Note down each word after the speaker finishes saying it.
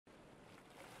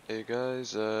Hey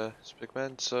guys, it's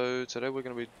Bigman. So today we're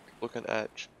going to be looking at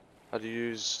how to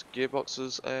use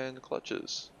gearboxes and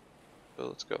clutches. So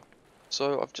let's go.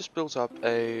 So I've just built up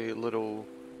a little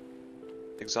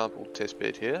example test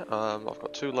bed here. I've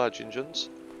got two large engines,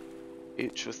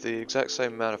 each with the exact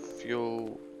same amount of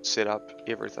fuel, setup,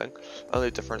 everything.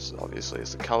 Only difference obviously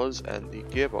is the colors and the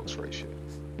gearbox ratio.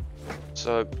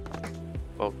 So,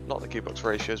 well, not the gearbox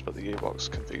ratios, but the gearbox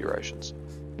configurations.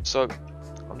 So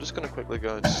I'm just going to quickly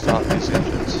go and start these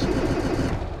engines,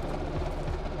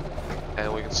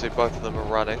 and we can see both of them are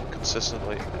running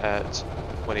consistently at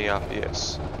 20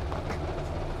 RPS.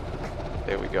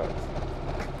 There we go.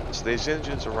 So these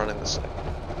engines are running the same.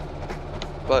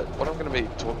 But what I'm going to be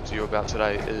talking to you about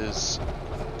today is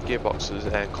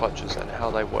gearboxes and clutches and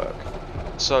how they work.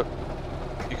 So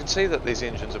you can see that these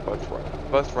engines are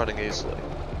both running easily,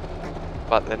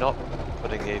 but they're not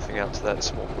putting anything out to that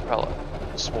small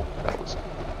propellers.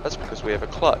 That's because we have a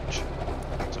clutch.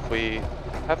 So if we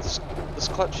have this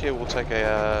clutch here, we'll take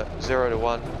a 0 to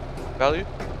 1 value.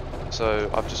 So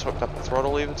I've just hooked up the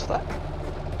throttle lever to that.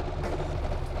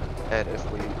 And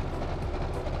if we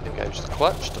engage the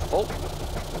clutch default,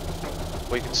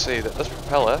 we can see that this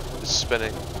propeller is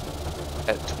spinning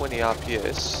at 20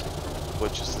 RPS,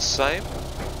 which is the same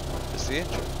as the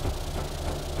engine.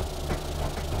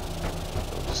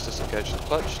 We'll just disengage the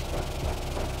clutch.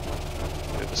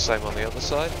 Do the same on the other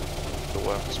side, it'll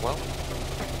work as well.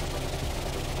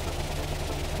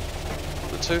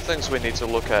 The two things we need to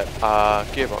look at are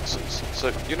gearboxes.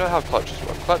 So you know how clutches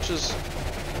work. Clutches,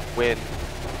 when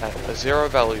at a 0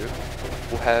 value,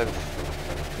 will have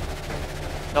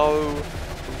no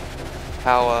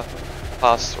power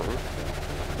pass through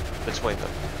between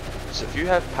them. So if you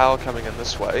have power coming in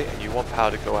this way and you want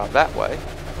power to go out that way,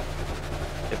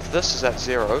 if this is at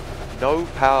 0, no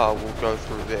power will go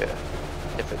through there.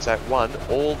 If it's at 1,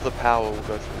 all the power will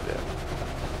go through there.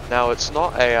 Now it's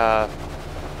not a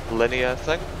linear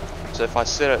thing, so if I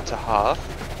set it to half,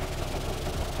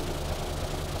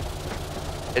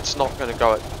 it's not going to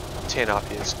go at 10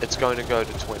 RPS, it's going to go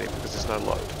to 20 because there's no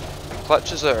load.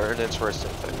 Clutches are an interesting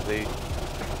thing.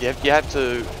 You have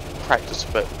to practice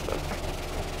a bit with them.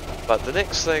 But the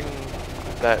next thing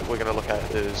that we're going to look at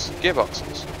is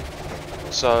gearboxes.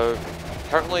 So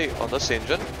currently on this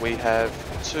engine we have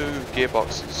two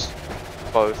gearboxes,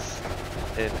 both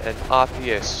in an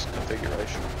RPS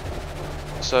configuration.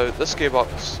 So this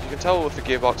gearbox, you can tell if the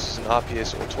gearbox is an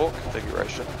RPS or torque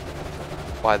configuration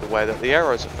by the way that the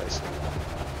arrows are facing.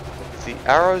 If the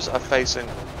arrows are facing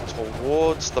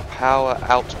towards the power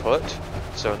output,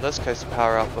 so in this case the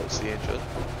power output is the engine,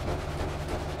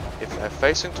 if they're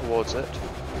facing towards it,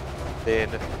 then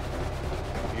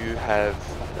you have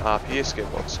an RPS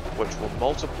gearbox, which will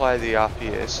multiply the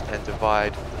RPS and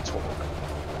divide the torque.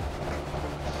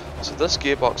 So this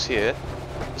gearbox here,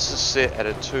 this is set at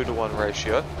a 2 to 1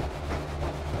 ratio.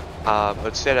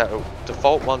 It's set at a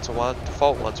default 1 to 1,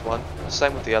 default 1 to 1,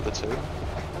 same with the other two.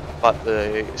 But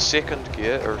the second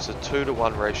gear is a 2 to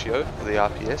 1 ratio for the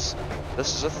RPS.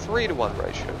 This is a 3 to 1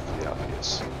 ratio for the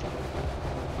RPS.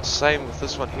 Same with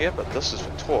this one here, but this is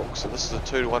for torque. So this is a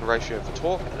 2 to 1 ratio for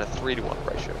torque and a 3 to 1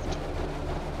 ratio for torque.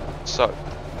 So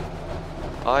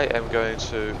I am going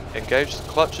to engage the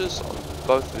clutches on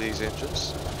both of these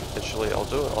engines. Actually, I'll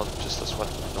do it on just this one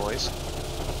noise.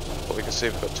 But we can see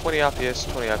we've got 20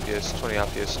 RPS, 20 RPS, 20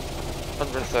 RPS,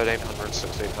 113,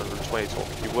 116, 120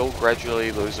 torque. You will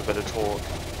gradually lose a bit of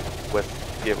torque with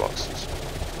gearboxes.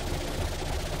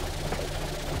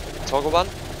 Toggle one,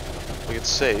 we can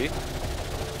see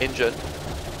engine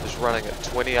is running at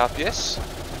 20 RPS,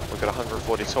 we've got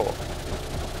 140 torque.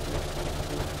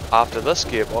 After this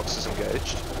gearbox is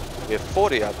engaged, we have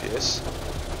 40 RPS,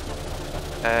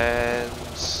 and...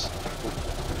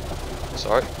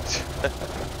 sorry,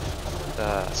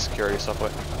 security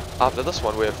software. After this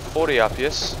one we have 40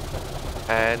 RPS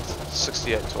and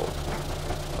 68 torque.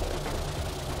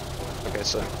 Okay,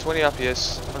 so 20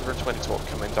 RPS, 120 torque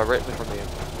coming directly from the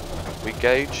engine. We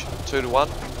gauge 2 to 1.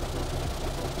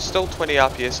 Still 20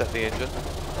 RPS at the engine,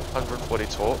 140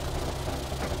 torque,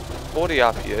 40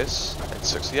 RPS and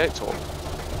 68 torque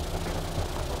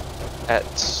at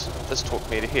this torque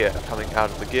meter here coming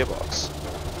out of the gearbox.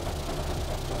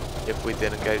 If we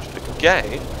then engage it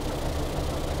again,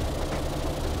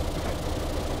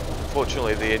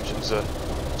 unfortunately the engines are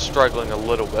struggling a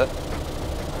little bit,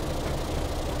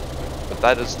 but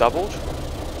that is doubled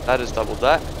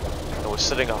that, and we're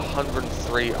sitting at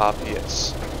 103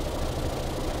 RPS.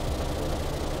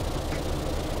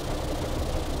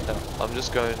 I'm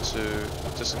just going to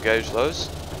disengage those,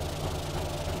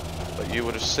 but you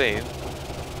would have seen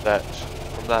that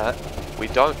from that we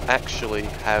don't actually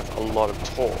have a lot of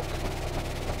torque.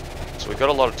 So we've got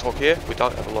a lot of torque here, we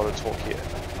don't have a lot of torque here.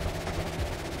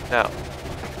 Now,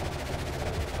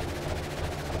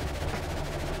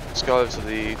 let's go over to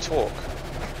the torque.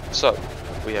 So,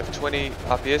 we have 20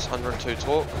 RPS, 102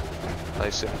 torque,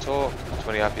 97 torque,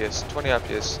 20 RPS,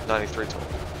 93 torque.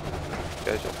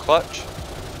 Goes your clutch.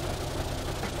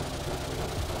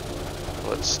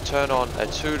 Let's turn on a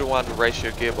 2-to-1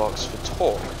 ratio gearbox for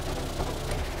torque.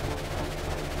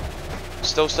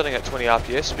 Still sitting at 20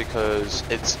 RPS because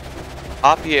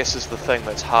RPS is the thing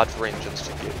that's hard for engines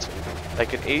to get to. They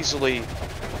can easily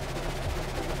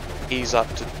ease up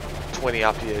to 20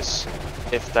 RPS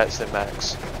if that's their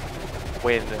max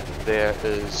when there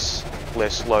is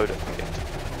less load at the end.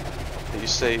 But you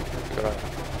see, we've got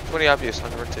 20 RPS,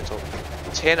 110 torque,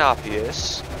 10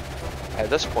 RPS at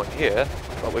this point here,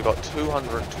 but we've got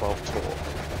 212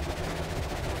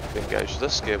 torque. We engage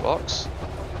this gearbox.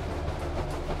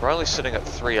 We're only sitting at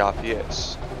 3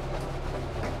 RPS.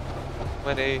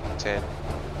 20, 10,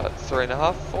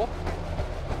 3.5, 4.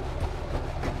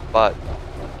 But,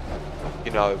 you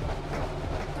know,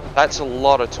 that's a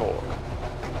lot of torque.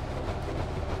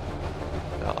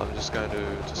 Now I'm just going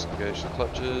to disengage the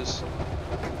clutches.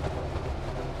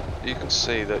 You can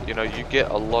see that, you know, you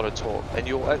get a lot of torque, and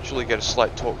you'll actually get a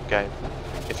slight torque gain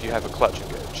if you have a clutch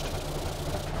engaged.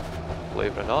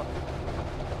 Believe it or not.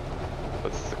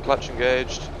 With the clutch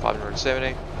engaged,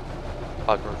 570,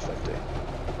 550.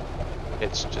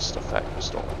 It's just a fact of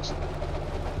Stormworks.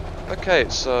 Okay,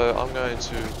 so I'm going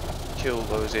to kill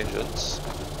those engines.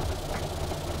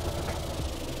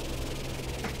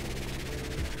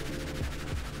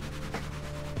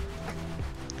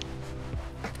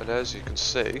 But as you can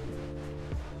see,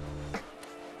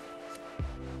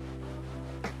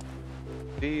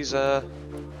 these are,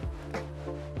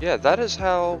 yeah, that is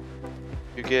how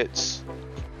you get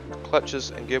clutches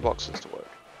and gearboxes to work.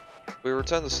 We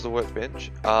return this to the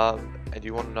workbench, and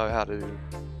you want to know how to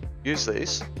use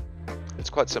these. It's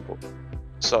quite simple.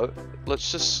 So let's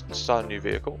just start a new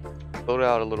vehicle, build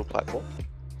out a little platform.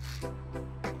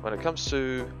 When it comes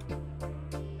to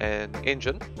an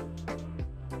engine,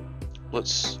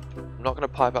 I'm not going to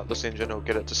pipe up this engine or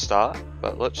get it to start,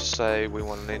 but let's just say we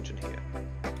want an engine here,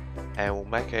 and we'll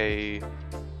make a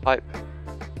pipe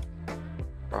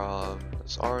from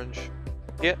this orange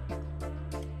here,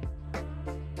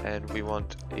 and we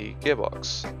want a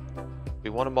gearbox. We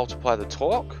want to multiply the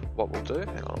torque. What we'll do,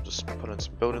 and I'll just put in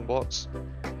some building blocks.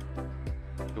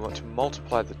 We want to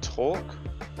multiply the torque,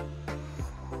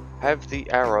 have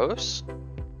the arrows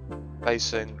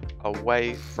facing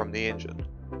away from the engine.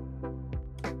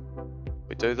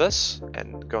 We do this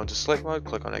and go into select mode,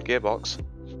 click on our gearbox.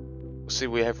 We'll see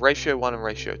we have ratio 1 and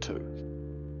ratio 2.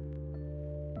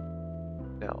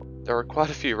 Now, there are quite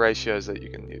a few ratios that you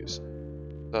can use.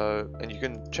 So, and you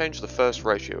can change the first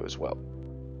ratio as well.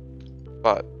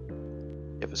 But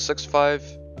you have a 6:5,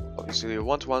 obviously a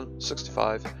 1:1,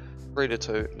 6:5,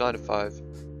 3:2, 9:5,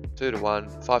 2:1,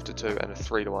 5:2, and a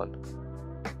 3:1.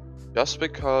 Just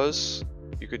because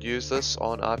you could use this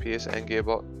on RPS and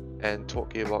gearbox and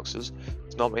torque gearboxes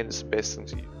does not mean it's the best thing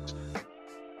to use.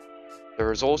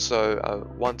 There is also a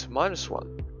 1 to -1.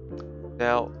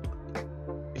 Now,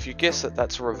 if you guess that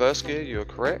that's a reverse gear, you're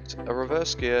correct. A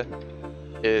reverse gear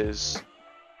is,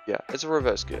 yeah, it's a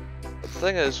reverse gear. But the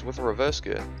thing is, with a reverse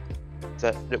gear,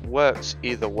 that it works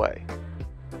either way.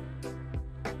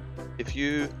 If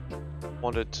you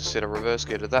wanted to set a reverse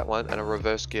gear to that one and a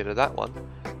reverse gear to that one,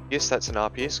 yes, that's an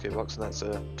RPS gearbox and that's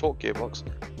a torque gearbox,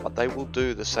 but they will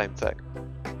do the same thing.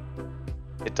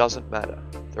 It doesn't matter.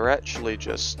 They're actually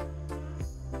just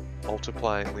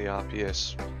multiplying the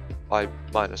RPS by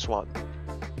 -1.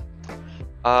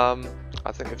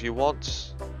 I think if you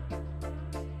wanted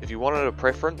a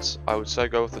preference, I would say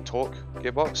go with the torque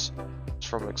gearbox. Just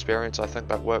from experience, I think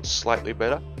that works slightly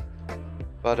better.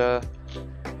 But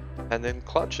and then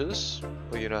clutches,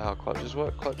 well, you know how clutches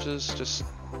work. Clutches just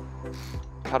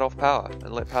cut off power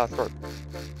and let power through.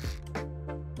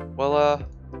 Well,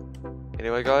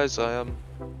 anyway guys, I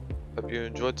hope you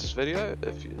enjoyed this video.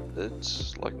 If you did,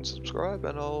 like and subscribe,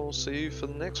 and I'll see you for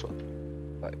the next one.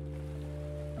 Bye.